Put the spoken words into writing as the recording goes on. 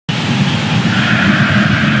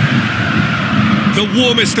the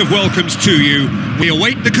warmest of welcomes to you. We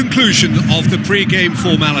await the conclusion of the pre-game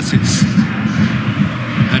formalities.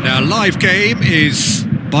 And our live game is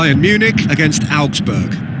Bayern Munich against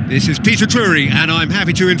Augsburg. This is Peter Drury, and I'm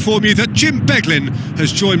happy to inform you that Jim Beglin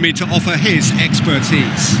has joined me to offer his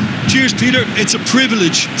expertise. Cheers, Peter. It's a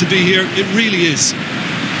privilege to be here. It really is.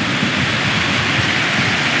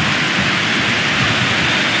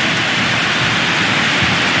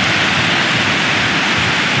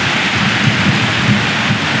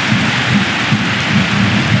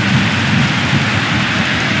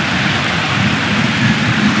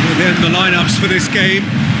 Then the lineups for this game.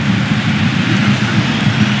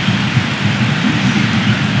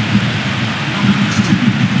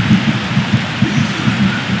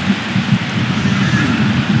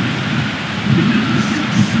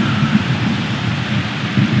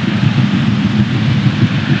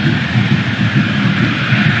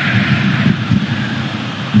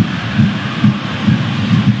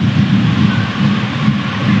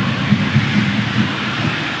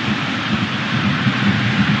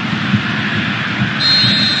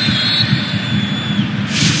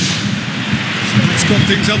 Got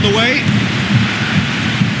things underway.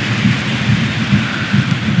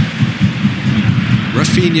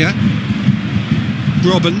 Rafinha,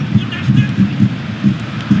 Robben,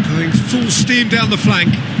 going full steam down the flank.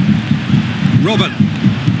 Robben.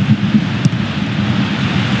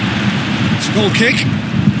 It's a goal kick.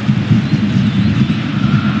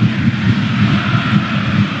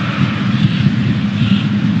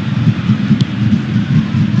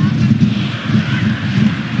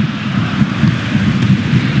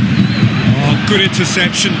 Good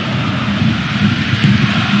interception.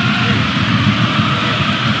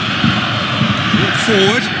 Walk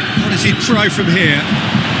forward. What does he try from here?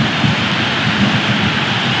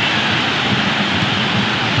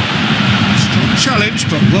 Strong challenge,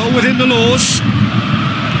 but well within the laws.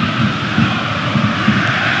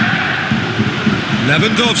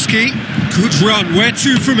 Lewandowski. Good run. Where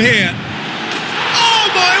to from here? Oh,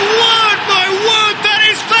 my word, that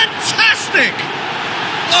is fantastic!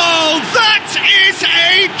 Oh, that is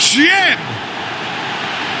a gem!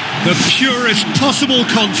 The purest possible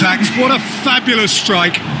contact. What a fabulous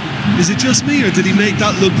strike. Is it just me, or did he make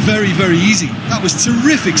that look very, very easy? That was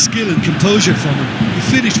terrific skill and composure from him. He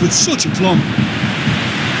finished with such aplomb.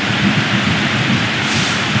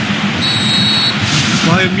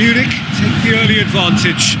 Bayern Munich take the early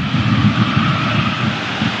advantage.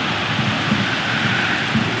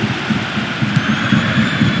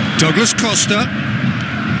 Douglas Costa.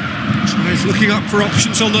 He's looking up for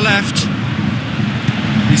options on the left.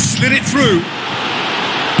 He slid it through.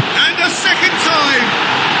 And a second time.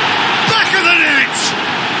 Back of the net.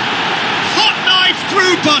 Hot knife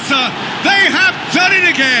through butter. They have done it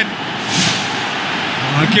again.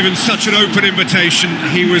 Given such an open invitation,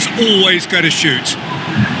 he was always going to shoot.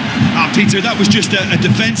 Peter, that was just a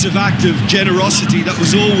defensive act of generosity that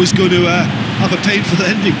was always going to have a painful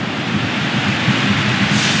ending.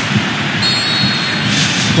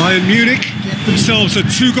 Bayern Munich get themselves a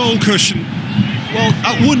 2-goal cushion. Well,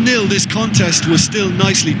 at 1-0 this contest was still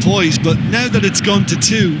nicely poised, but now that it's gone to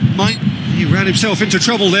 2, he ran himself into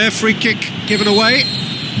trouble there. Free kick given away.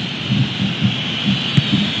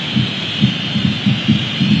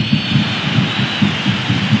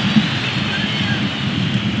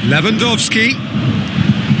 Lewandowski.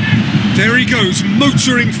 There he goes,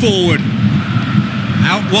 motoring forward.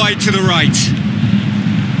 Out wide to the right.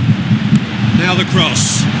 Now the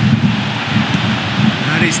cross.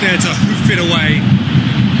 And he's there to hoof it away.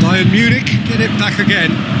 Bayern Munich get it back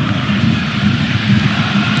again.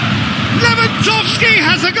 Lewandowski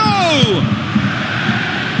has a go!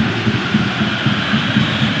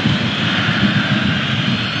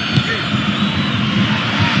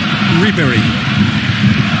 Ribery.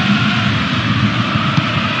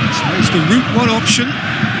 So it's the route one option.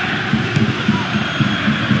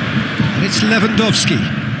 And it's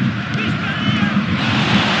Lewandowski.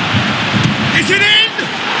 Is it in?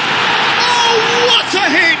 Oh, what a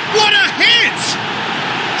hit! What a hit!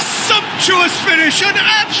 Sumptuous finish, an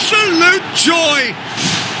absolute joy!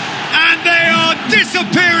 And they are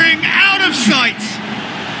disappearing out of sight!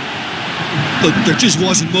 Look, there just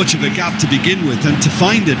wasn't much of a gap to begin with, and to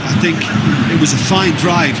find it, I think it was a fine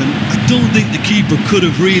drive, and I don't think the keeper could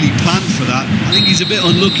have really planned for that. I think he's a bit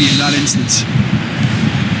unlucky in that instance.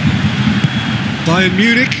 Bayern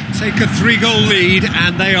Munich take a 3-goal lead,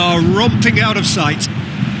 and they are romping out of sight.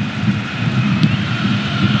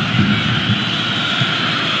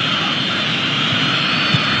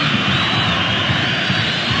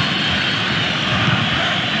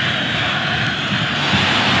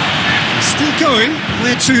 Still going.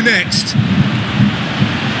 Where to next?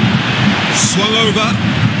 Swung over.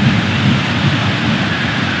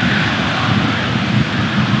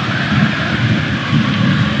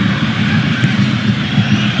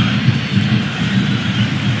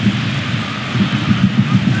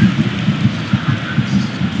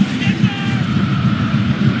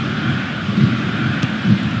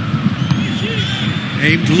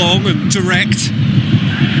 Aimed long and direct.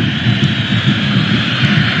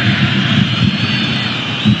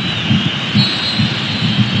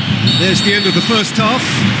 There's the end of the first half.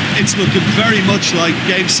 It's looking very much like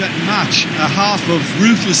game, set and match. A half of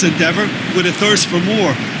ruthless endeavour with a thirst for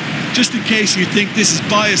more. Just in case you think this is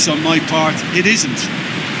bias on my part, it isn't.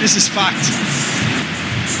 This is fact.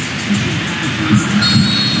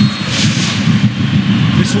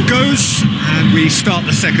 Whistle goes, and we start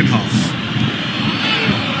the second half.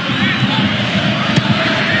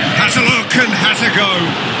 Has a look and has a go.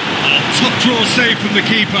 Top draw save from the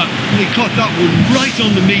keeper. And he caught that one right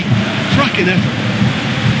on the meat. Cracking effort.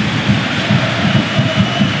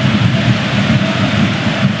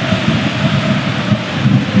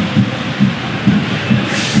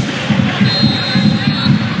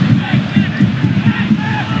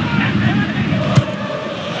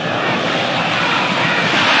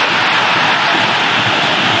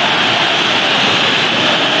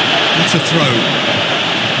 That's a throw.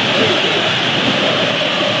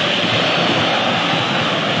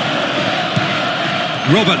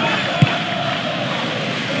 Robin.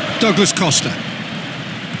 Douglas Costa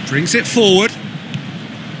brings it forward,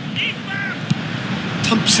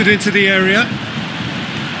 pumps it into the area,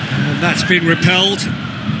 and that's been repelled.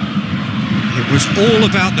 It was all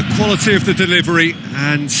about the quality of the delivery,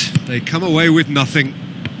 and they come away with nothing.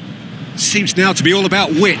 Seems now to be all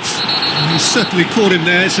about width. And he's certainly caught him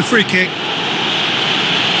there. It's a free kick. The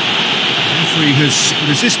referee has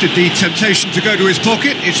resisted the temptation to go to his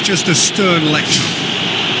pocket. It's just a stern lecture.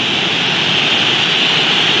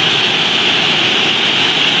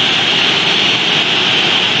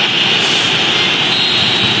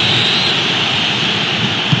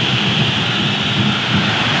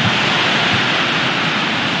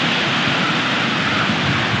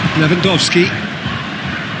 Lewandowski.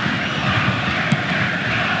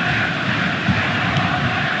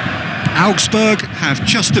 Augsburg have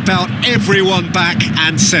just about everyone back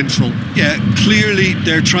and central. Yeah, clearly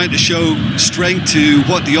they're trying to show strength to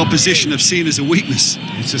what the opposition have seen as a weakness.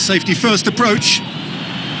 It's a safety-first approach.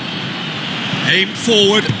 Aimed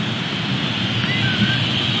forward.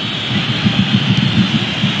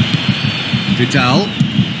 Vidal.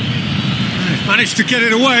 They've managed to get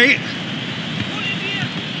it away.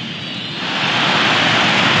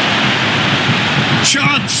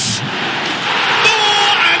 Chance!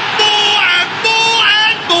 More and more and more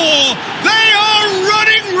and more! They are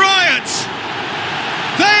running riot!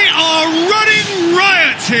 They are running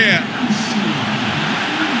riot here!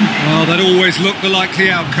 Well, that always looked the likely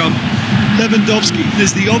outcome. Lewandowski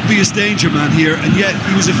is the obvious danger man here, and yet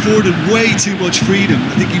he was afforded way too much freedom.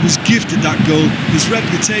 I think he was gifted that goal. His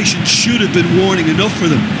reputation should have been warning enough for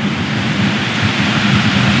them.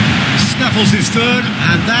 Snaffles his third,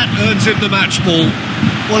 and that earns him the match ball.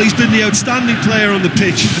 Well, he's been the outstanding player on the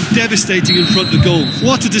pitch and devastating in front of the goal.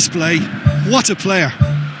 What a display. What a player.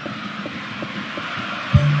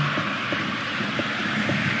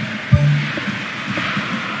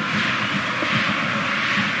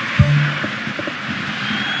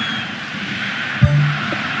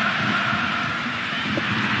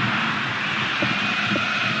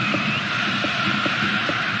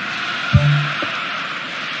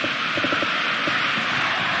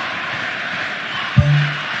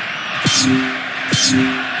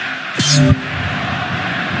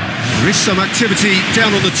 There is some activity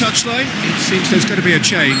down on the touchline. It seems there's going to be a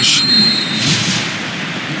change.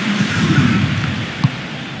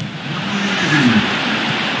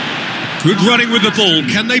 Good running with the ball.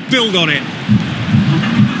 Can they build on it?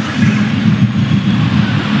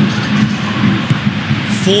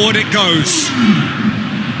 Forward it goes.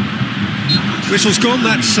 Whistle's gone,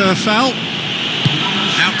 that's a foul.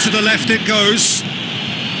 Out to the left it goes.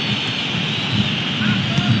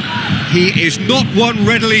 He is not one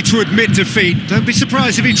readily to admit defeat. Don't be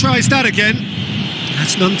surprised if he tries that again.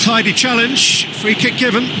 That's an untidy challenge. Free kick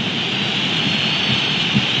given.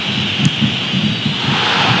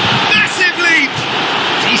 Massive leap!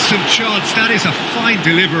 Decent chance. That is a fine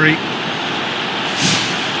delivery.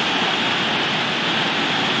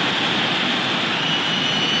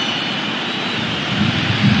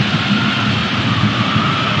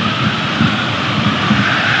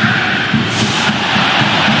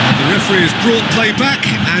 The referee has brought play back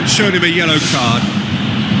and shown him a yellow card.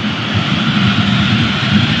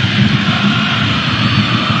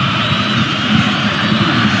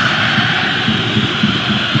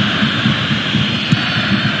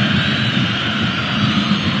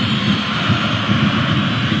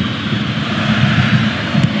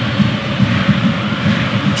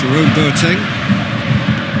 Jerome Boateng.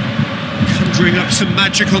 Conjuring up some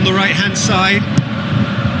magic on the right-hand side.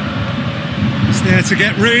 He's there to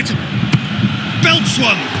get rid. Belts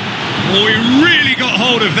one! Oh, he really got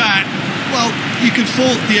hold of that. Well, you can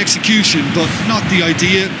fault the execution, but not the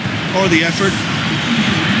idea or the effort.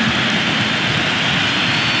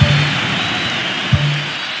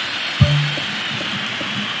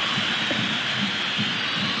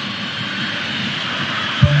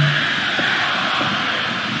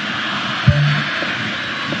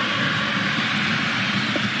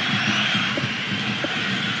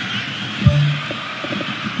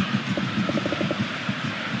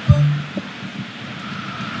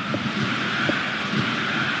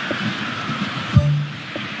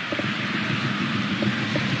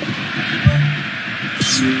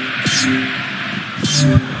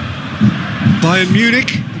 Bayern Munich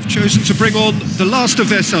have chosen to bring on the last of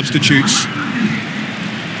their substitutes.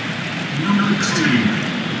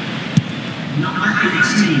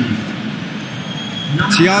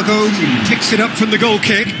 Thiago picks it up from the goal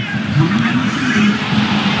kick.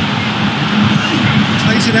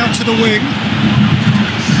 Plays it out to the wing.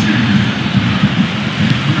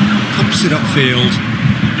 Pumps it upfield.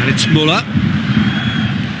 And it's Müller.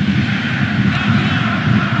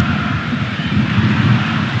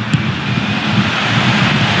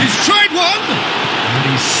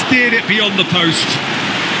 And he steered it beyond the post.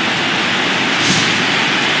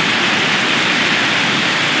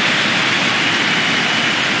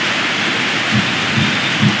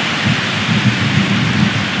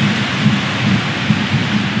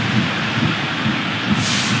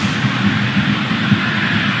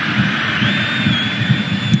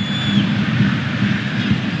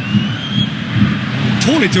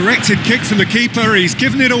 Poorly directed kick from the keeper, he's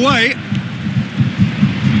given it away.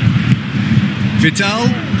 Vidal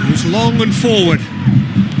goes long and forward.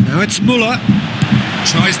 Now it's Müller.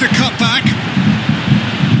 Tries to cut back.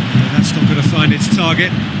 That's not going to find its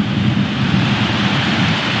target.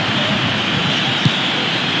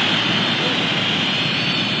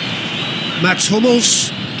 Mats Hummels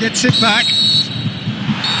gets it back.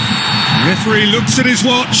 Referee looks at his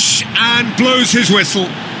watch and blows his whistle.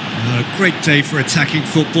 A great day for attacking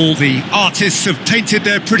football. The artists have painted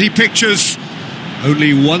their pretty pictures.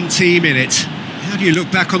 Only one team in it. How do you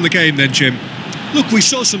look back on the game then, Jim? Look, we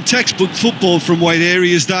saw some textbook football from wide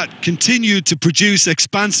areas that continued to produce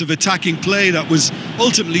expansive attacking play that was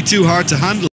ultimately too hard to handle.